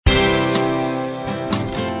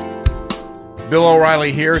Bill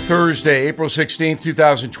O'Reilly here, Thursday, April 16th,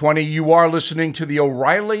 2020. You are listening to the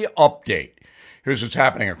O'Reilly Update. Here's what's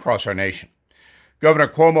happening across our nation. Governor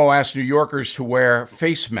Cuomo asked New Yorkers to wear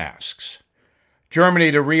face masks.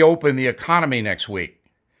 Germany to reopen the economy next week.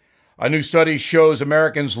 A new study shows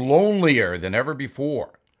Americans lonelier than ever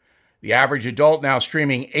before. The average adult now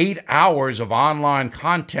streaming 8 hours of online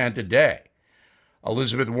content a day.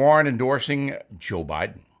 Elizabeth Warren endorsing Joe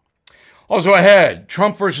Biden. Also ahead,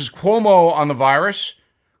 Trump versus Cuomo on the virus.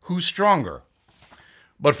 Who's stronger?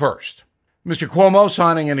 But first, Mr. Cuomo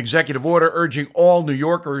signing an executive order urging all New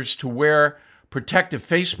Yorkers to wear protective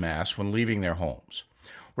face masks when leaving their homes.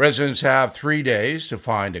 Residents have 3 days to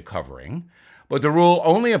find a covering, but the rule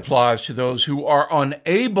only applies to those who are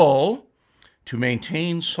unable to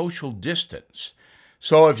maintain social distance.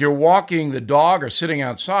 So if you're walking the dog or sitting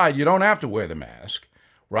outside, you don't have to wear the mask.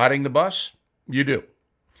 Riding the bus, you do.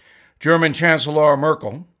 German Chancellor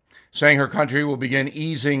Merkel saying her country will begin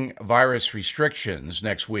easing virus restrictions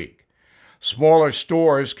next week. Smaller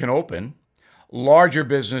stores can open, larger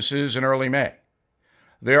businesses in early May.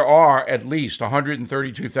 There are at least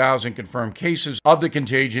 132,000 confirmed cases of the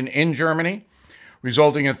contagion in Germany,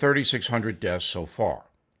 resulting in 3,600 deaths so far.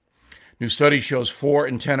 New study shows 4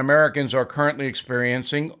 in 10 Americans are currently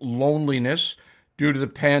experiencing loneliness due to the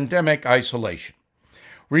pandemic isolation.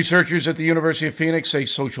 Researchers at the University of Phoenix say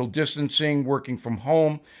social distancing, working from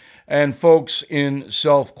home, and folks in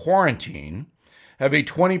self-quarantine have a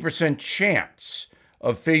 20% chance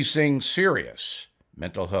of facing serious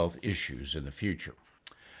mental health issues in the future.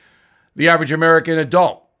 The average American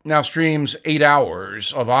adult now streams 8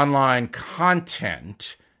 hours of online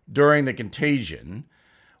content during the contagion.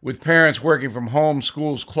 With parents working from home,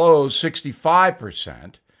 schools closed,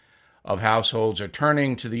 65% of households are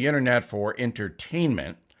turning to the internet for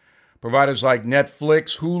entertainment. Providers like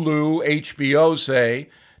Netflix, Hulu, HBO say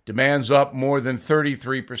demand's up more than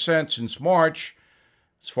 33% since March.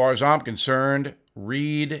 As far as I'm concerned,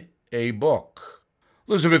 read a book.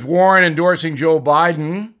 Elizabeth Warren endorsing Joe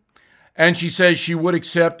Biden, and she says she would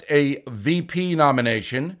accept a VP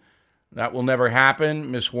nomination. That will never happen.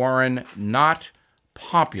 Miss Warren, not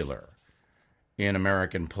popular in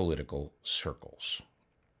American political circles.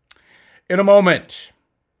 In a moment,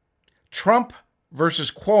 Trump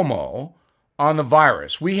versus Cuomo on the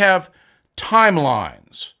virus. We have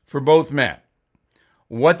timelines for both men,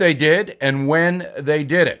 what they did and when they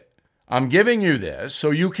did it. I'm giving you this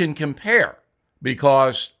so you can compare,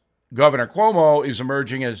 because Governor Cuomo is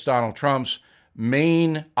emerging as Donald Trump's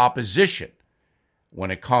main opposition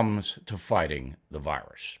when it comes to fighting the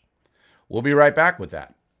virus. We'll be right back with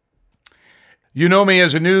that. You know me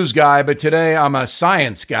as a news guy, but today I'm a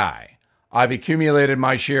science guy. I've accumulated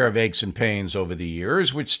my share of aches and pains over the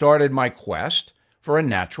years, which started my quest for a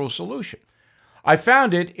natural solution. I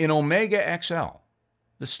found it in Omega XL.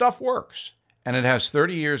 The stuff works, and it has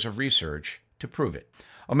 30 years of research to prove it.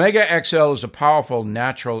 Omega XL is a powerful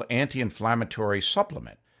natural anti-inflammatory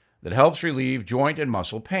supplement that helps relieve joint and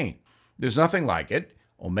muscle pain. There's nothing like it.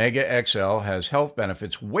 Omega XL has health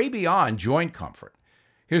benefits way beyond joint comfort.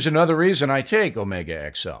 Here's another reason I take Omega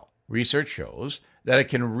XL. Research shows that it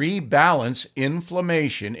can rebalance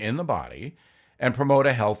inflammation in the body and promote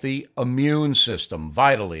a healthy immune system,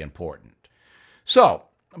 vitally important. So,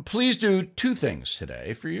 please do 2 things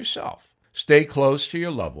today for yourself. Stay close to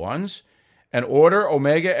your loved ones and order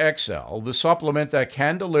Omega XL, the supplement that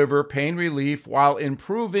can deliver pain relief while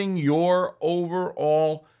improving your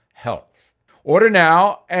overall health. Order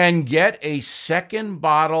now and get a second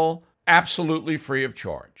bottle absolutely free of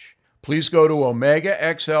charge. Please go to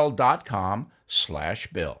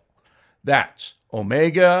omegaxl.com/bill. That's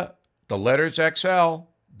omega, the letters xl.com/bill.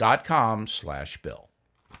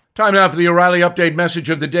 Time now for the O'Reilly Update message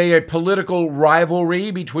of the day, a political rivalry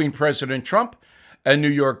between President Trump and New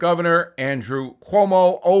York Governor Andrew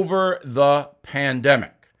Cuomo over the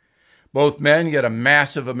pandemic. Both men get a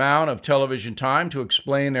massive amount of television time to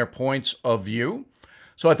explain their points of view.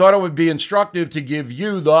 So I thought it would be instructive to give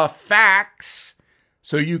you the facts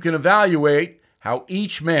so you can evaluate how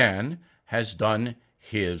each man has done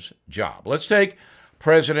his job. Let's take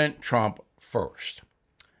President Trump first.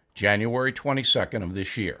 January 22nd of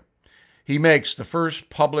this year. He makes the first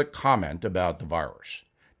public comment about the virus.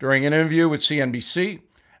 During an interview with CNBC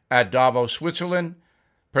at Davos, Switzerland,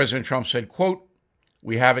 President Trump said, quote,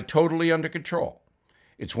 "We have it totally under control.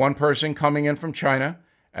 It's one person coming in from China,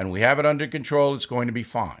 and we have it under control. It's going to be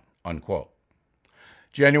fine," unquote.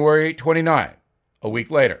 January 29th, a week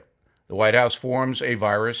later, the White House forms a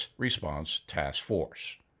virus response task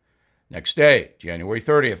force. Next day, January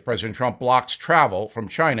 30th, President Trump blocks travel from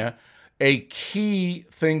China, a key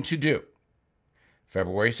thing to do.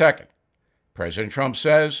 February 2nd, President Trump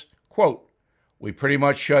says, quote, "We pretty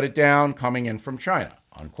much shut it down coming in from China,"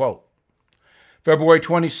 unquote. February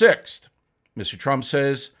 26th, Mr. Trump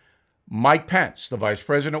says Mike Pence, the vice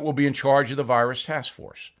president, will be in charge of the virus task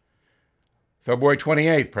force. February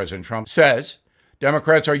 28th, President Trump says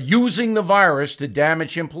Democrats are using the virus to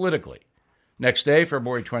damage him politically. Next day,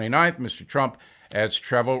 February 29th, Mr. Trump adds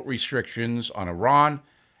travel restrictions on Iran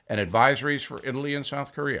and advisories for Italy and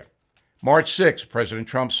South Korea. March 6th, President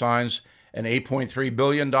Trump signs an $8.3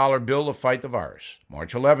 billion bill to fight the virus.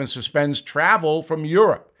 March 11th, suspends travel from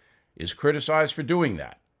Europe, is criticized for doing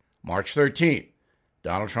that. March 13th,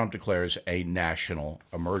 Donald Trump declares a national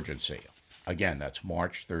emergency. Again, that's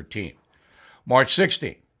March 13th. March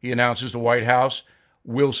 16th, he announces the White House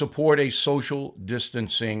will support a social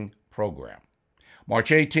distancing program.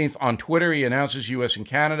 March 18th, on Twitter, he announces U.S. and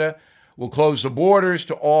Canada will close the borders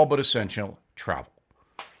to all but essential travel.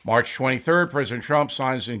 March 23rd, President Trump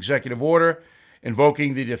signs an executive order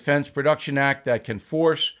invoking the Defense Production Act that can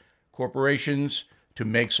force corporations to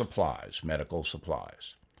make supplies, medical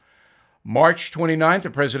supplies. March 29th, the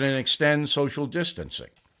president extends social distancing.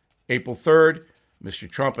 April 3rd, Mr.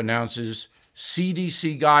 Trump announces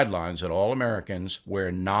CDC guidelines that all Americans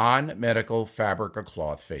wear non-medical fabric or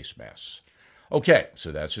cloth face masks. Okay,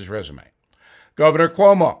 so that's his resume. Governor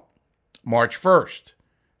Cuomo, March 1st,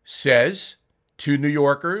 says to New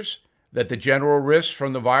Yorkers that the general risk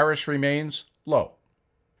from the virus remains low.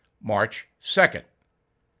 March 2nd,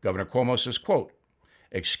 Governor Cuomo says, quote,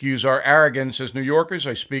 "Excuse our arrogance as New Yorkers.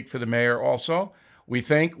 I speak for the mayor also. We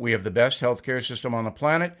think we have the best healthcare system on the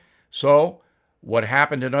planet. So what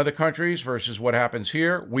happened in other countries versus what happens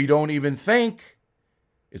here, we don't even think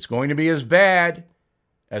it's going to be as bad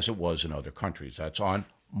as it was in other countries." That's on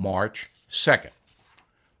March 2nd.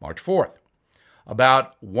 March 4th.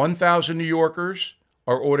 About 1,000 New Yorkers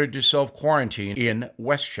are ordered to self-quarantine in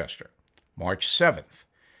Westchester. March 7th.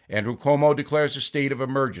 Andrew Cuomo declares a state of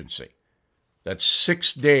emergency. That's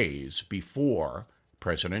 6 days before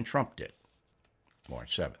President Trump did.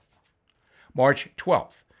 March 7th. March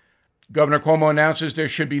 12th. Governor Cuomo announces there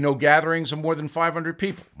should be no gatherings of more than 500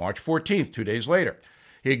 people. March 14th, 2 days later.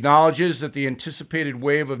 He acknowledges that the anticipated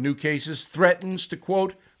wave of new cases threatens to,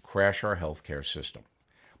 quote, "crash our healthcare system."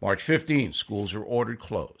 March 15th, schools are ordered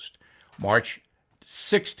closed. March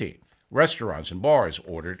 16th, restaurants and bars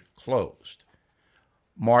ordered closed.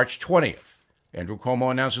 March 20th, Andrew Cuomo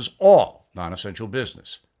announces all non-essential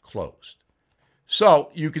business closed. So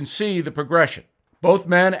you can see the progression. Both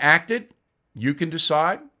men acted. You can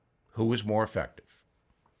decide who is more effective.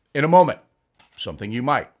 In a moment, something you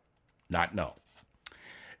might not know.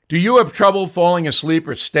 Do you have trouble falling asleep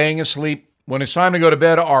or staying asleep? When it's time to go to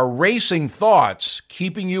bed, are racing thoughts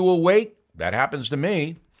keeping you awake? That happens to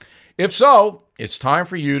me. If so, it's time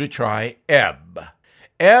for you to try Ebb.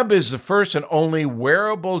 Ebb is the first and only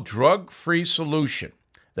wearable drug-free solution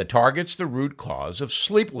that targets the root cause of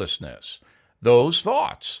sleeplessness, those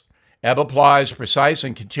thoughts. Ebb applies precise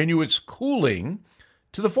and continuous cooling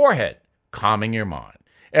to the forehead, calming your mind.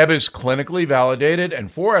 Ebb is clinically validated,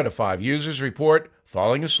 and 4 out of 5 users report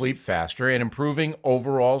falling asleep faster and improving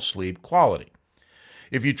overall sleep quality.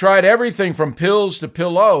 If you tried everything from pills to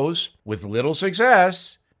pillows with little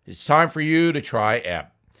success, it's time for you to try Ebb.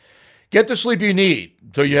 Get the sleep you need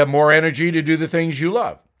so you have more energy to do the things you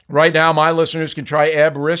love. Right now, my listeners can try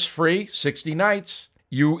Ebb risk-free 60 nights.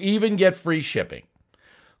 You even get free shipping.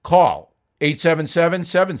 Call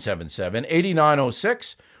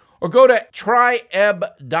 877-777-8906 or go to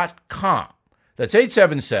tryebb.com. That's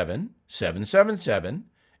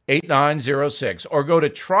 877-777-8906 or go to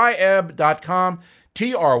tryebb.com,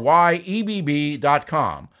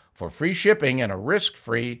 tryebb.com for free shipping and a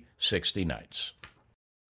risk-free 60 nights.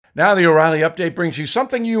 Now the O'Reilly Update brings you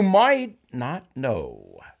something you might not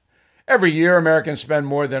know. Every year, Americans spend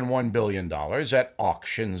more than $1 billion at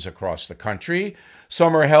auctions across the country.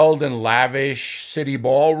 Some are held in lavish city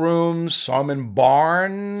ballrooms, some in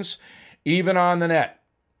barns, even on the net.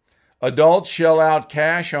 Adults shell out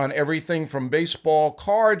cash on everything from baseball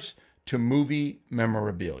cards to movie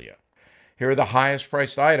memorabilia. Here are the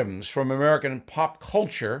highest-priced items from American pop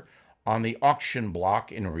culture on the auction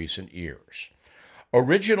block in recent years.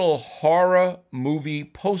 Original horror movie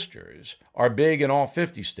posters are big in all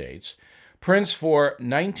 50 states. Prints for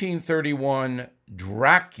 1931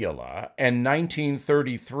 Dracula and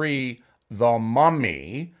 1933 The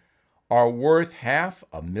Mummy are worth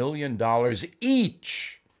 $500,000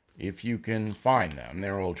 each, if you can find them.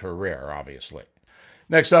 They're ultra rare, obviously.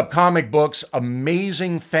 Next up, comic books.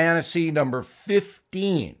 Amazing Fantasy number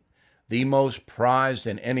 15, the most prized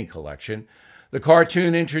in any collection. The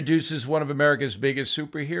cartoon introduces one of America's biggest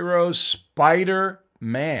superheroes,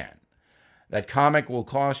 Spider-Man. That comic will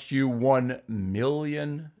cost you $1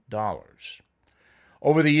 million.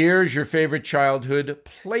 Over the years, your favorite childhood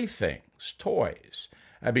playthings, toys,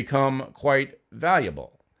 have become quite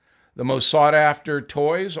valuable. The most sought-after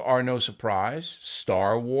toys are, no surprise,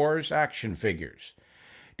 Star Wars action figures.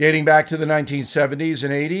 Dating back to the 1970s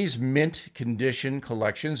and 80s, mint condition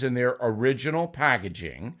collections in their original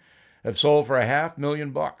packaging have sold for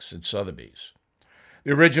 $500,000 at Sotheby's.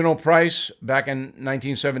 The original price back in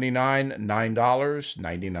 1979,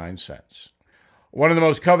 $9.99. One of the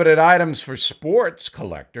most coveted items for sports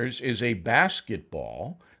collectors is a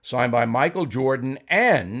basketball signed by Michael Jordan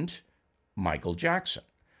and Michael Jackson.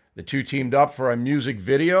 The two teamed up for a music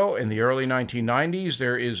video in the early 1990s.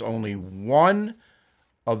 There is only one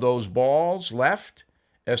of those balls left.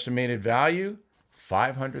 Estimated value,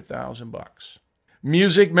 $500,000.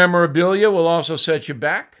 Music memorabilia will also set you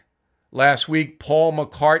back. Last week, Paul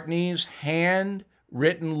McCartney's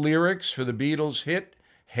handwritten lyrics for the Beatles' hit,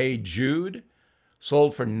 Hey Jude,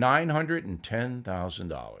 sold for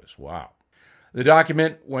 $910,000. Wow. The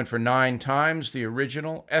document went for 9 times the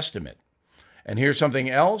original estimate. And here's something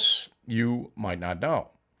else you might not know.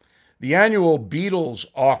 The annual Beatles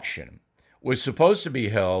auction was supposed to be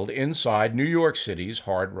held inside New York City's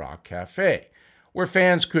Hard Rock Cafe, where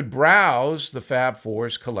fans could browse the Fab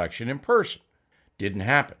Four's collection in person. Didn't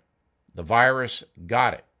happen. The virus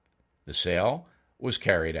got it. The sale was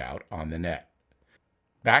carried out on the net.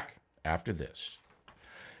 Back after this.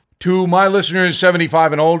 To my listeners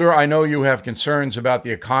 75 and older, I know you have concerns about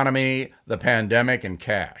the economy, the pandemic, and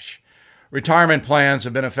cash. Retirement plans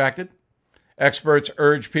have been affected. Experts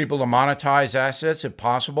urge people to monetize assets if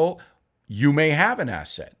possible. You may have an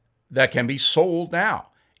asset that can be sold now.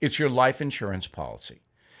 It's your life insurance policy.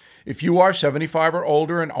 If you are 75 or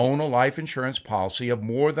older and own a life insurance policy of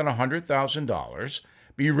more than $100,000,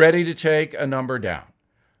 be ready to take a number down.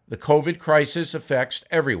 The COVID crisis affects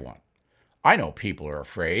everyone. I know people are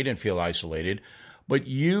afraid and feel isolated, but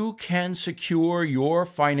you can secure your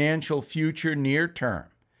financial future near term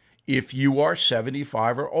if you are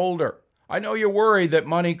 75 or older. I know you're worried that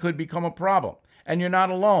money could become a problem, and you're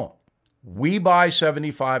not alone.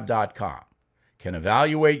 WeBuy75.com can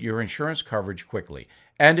evaluate your insurance coverage quickly,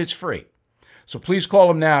 and it's free. So please call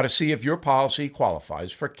them now to see if your policy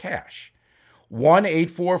qualifies for cash.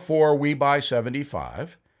 1-844-WeBuy75,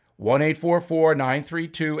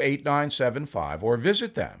 1-844-932-8975, or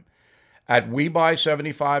visit them at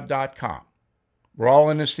WeBuy75.com. We're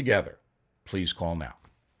all in this together. Please call now.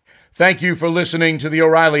 Thank you for listening to the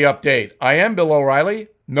O'Reilly Update. I am Bill O'Reilly.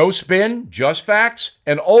 No spin, just facts,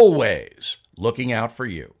 and always looking out for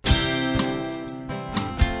you.